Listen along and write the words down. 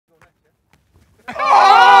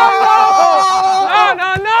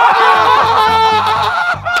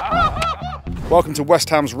Welcome to West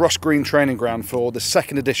Ham's Rush Green training ground for the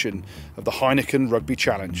second edition of the Heineken Rugby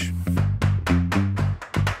Challenge.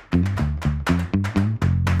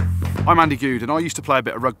 I'm Andy Goode and I used to play a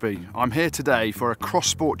bit of rugby. I'm here today for a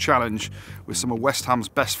cross-sport challenge with some of West Ham's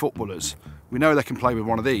best footballers. We know they can play with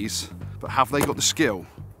one of these, but have they got the skill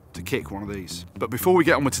to kick one of these? But before we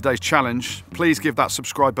get on with today's challenge, please give that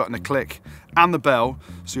subscribe button a click and the bell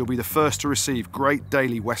so you'll be the first to receive great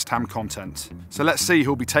daily West Ham content. So let's see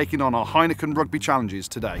who'll be taking on our Heineken Rugby challenges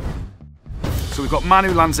today. So we've got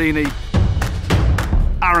Manuel Lanzini,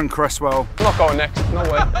 Aaron Cresswell. I'm not going next, no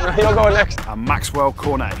way. No, you're going next. And Maxwel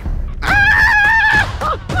Cornet.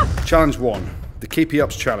 Challenge 1, the keepy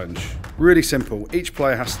ups challenge. Really simple, each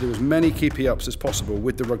player has to do as many keepy ups as possible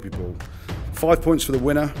with the rugby ball. 5 points for the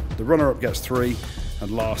winner, the runner-up gets 3,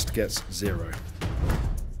 and last gets 0.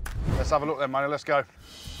 Let's have a look then, Manuel, let's go.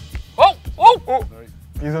 Oh, oh, oh.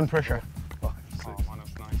 He's on pressure. 5, 6. Oh man,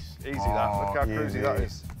 that's nice. Easy that, look how cruisy that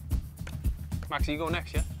is. Max, you go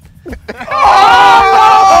next, yeah?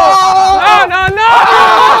 Oh! No, no, no!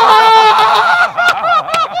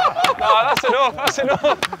 No, that's enough, that's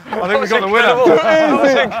enough. I think we got the winner. That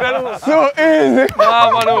was incredible. So easy.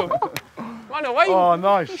 No, Manu. Manu, why you? Oh,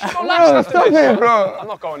 nice. Go last Stop me, bro. I'm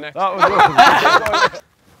not going next. That was good.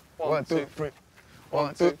 1, 2, 3.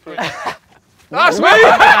 1, 2, 3. That's me!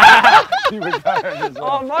 He was there as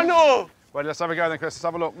well. Oh, Manu! Well, let's have a go then, Chris. Let's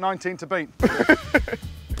have a look. 19 to beat.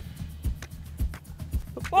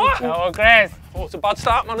 What? Oh, Chris. Oh, it's a bad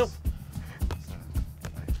start, Manu.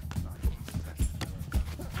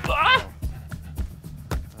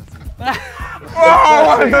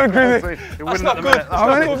 Oh, I'm so crazy. You're That's winning not at the good. minute. That's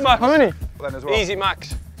not good, Max. How many? Then as well. Easy,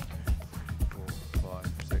 Max. 4,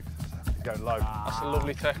 5, 6, 7. Go low. That's a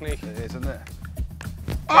lovely technique. It is, isn't it?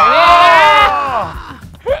 Ah!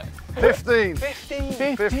 15.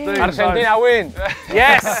 15. 15. Argentina win.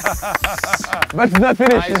 Yes. But it's not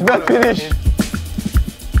finished. Nice, It's not Manu. finished.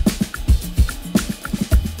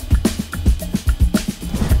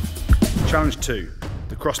 Challenge 2,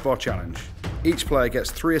 the crossbar challenge. Each player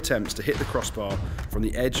gets 3 attempts to hit the crossbar from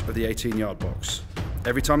the edge of the 18-yard box.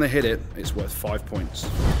 Every time they hit it, it's worth 5 points.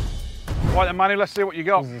 Right then, Manu, let's see what you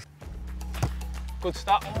got. Good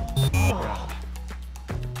start.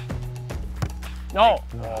 No.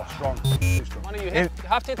 Oh, strong. Too strong. Manu, you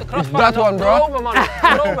have to hit the crossbar. that one, bro. Over, Manu.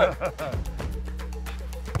 Go over.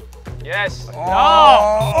 Yes.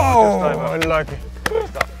 Oh, unlucky.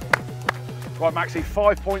 Right, Maxie,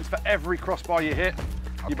 5 points for every crossbar you hit.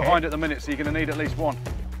 You're behind at the minute, so you're going to need at least 1.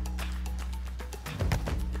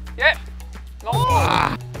 Yeah. No.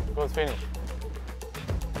 Good finish.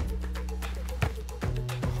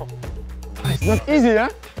 It's not easy, huh?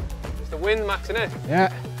 It's the win, Max, isn't it?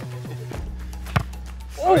 Yeah.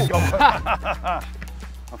 Oh.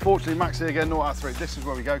 Unfortunately, Maxie again, 0 out of 3. This is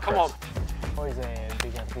where we go, Chris. Come on. Oh, he's a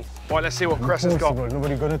big at this. Right, let's see what Chris has got. Impossible.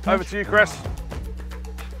 Nobody gonna touch. Over to you, Chris.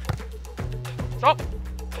 Stop.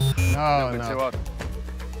 No, Too no. hard.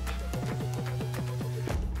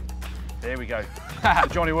 Here we go.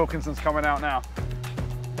 Johnny Wilkinson's coming out now.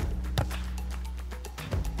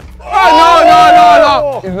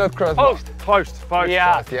 Oh, no. It's not crossbar. Post. Post.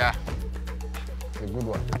 Yeah. Yeah. It's a good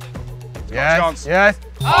one. chance. Yes.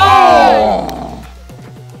 Oh!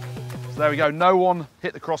 So there we go. No one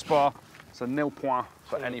hit the crossbar. So 0 point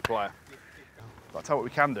for any player. But I'll tell you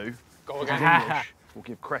what we can do. Go Because again. English, we'll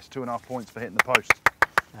give Crest 2.5 points for hitting the post.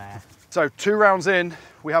 So 2 rounds in,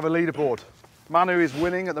 we have a leaderboard. Manu is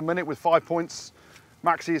winning at the minute with 5 points.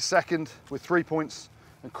 Maxi is second with 3 points.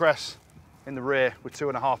 And Cress in the rear with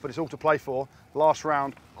 2.5. But it's all to play for. Last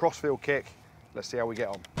round, crossfield kick. Let's see how we get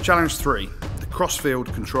on. Challenge 3, the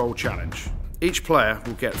crossfield control challenge. Each player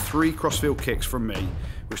will get 3 crossfield kicks from me,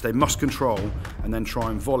 which they must control and then try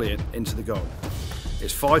and volley it into the goal.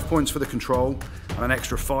 It's 5 points for the control and an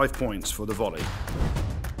extra 5 points for the volley.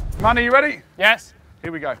 Manu, you ready? Yes.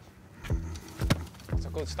 Here we go. It's a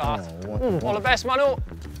good start. Oh, All the best, Manu.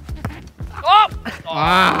 Oh!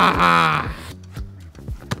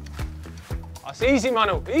 That's easy,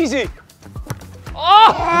 Manu. Easy.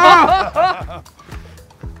 Oh!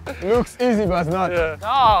 Looks easy, but it's not. Yeah.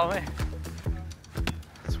 Oh, man.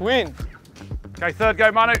 Let's win. Okay, third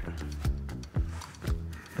go, Manu.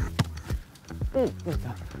 Oh,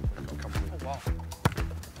 wow.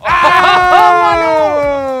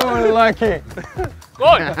 Oh, lucky.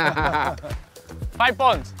 Good. 5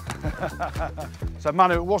 points. So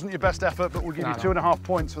Manu, it wasn't your best effort, but we'll give you 2.5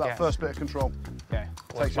 points for that first bit of control. Yeah.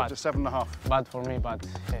 Takes you up to 7.5. Bad for me, but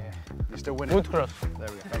You're still winning. good cross. There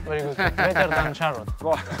we go. Very good. Better than Charlotte.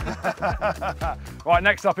 Right. Right,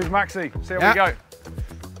 next up is Maxi. See how we go.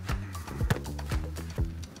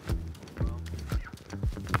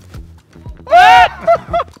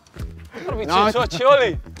 Gotta be too touch,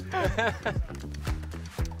 surely.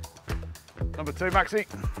 Number 2, Maxi.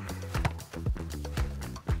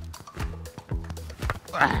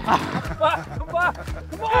 Come back.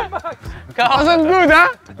 Come on, Max. Wasn't good, huh?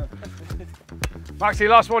 Maxi,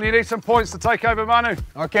 last one. You need some points to take over Manu.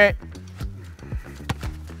 Okay.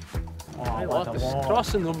 Oh, what? This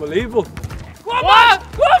crossing, unbelievable. Go on, Max!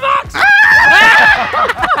 Go on, Max!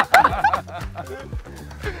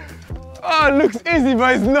 Oh, it looks easy,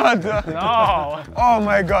 but it's not. No. Oh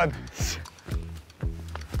my God.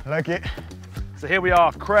 Like it. So here we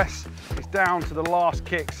are. Cress is down to the last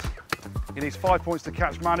kicks. He needs 5 points to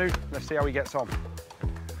catch Manu. Let's see how he gets on.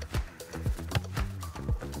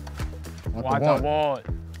 What the ball?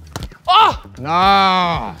 Oh!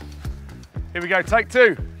 No. Here we go. Take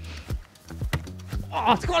 2.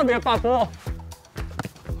 Oh, it's gotta be a bad ball.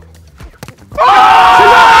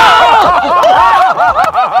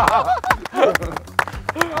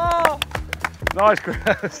 Nice,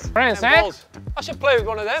 Cress. Friends, eh? I should play with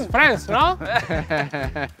one of them. Friends, no?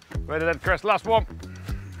 Ready then, Cress. Last one.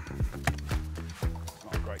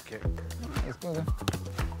 Oh, great kick. It's good.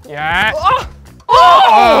 Yeah.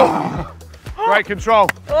 Great control.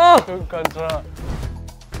 Good control.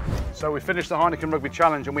 So we finished the Heineken Rugby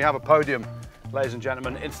Challenge and we have a podium, ladies and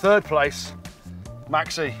gentlemen. In 3rd place,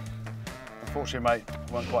 Maxi. Unfortunately, mate,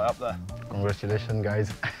 weren't quite up there. Congratulations,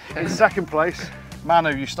 guys. In 2nd place,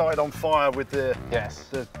 Manu, you started on fire with the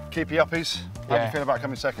keepy uppies. How do you feel about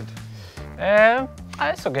coming 2nd?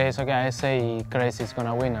 It's okay, it's okay. I say Cress is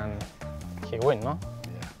gonna win and he win, no?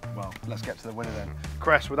 Yeah, well, let's get to the winner then.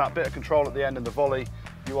 Cress, with that bit of control at the end and the volley,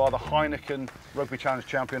 you are the Heineken Rugby Challenge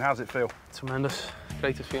champion. How's it feel? Tremendous.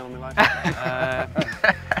 Greatest feeling in my life.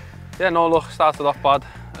 Yeah, no, look, started off bad.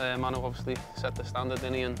 Manu obviously set the standard,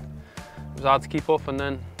 didn't he? And it was hard to keep up, and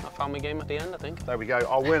then I found my game at the end, I think. There we go,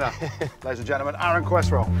 our winner, ladies and gentlemen, Aaron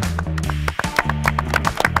Cresswell.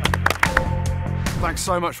 Thanks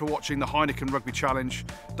so much for watching the Heineken Rugby Challenge.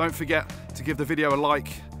 Don't forget to give the video a like,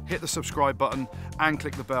 hit the subscribe button and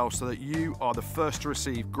click the bell so that you are the first to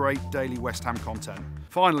receive great daily West Ham content.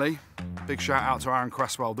 Finally, big shout out to Aaron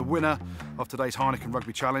Cresswell, the winner of today's Heineken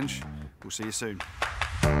Rugby Challenge. We'll see you soon.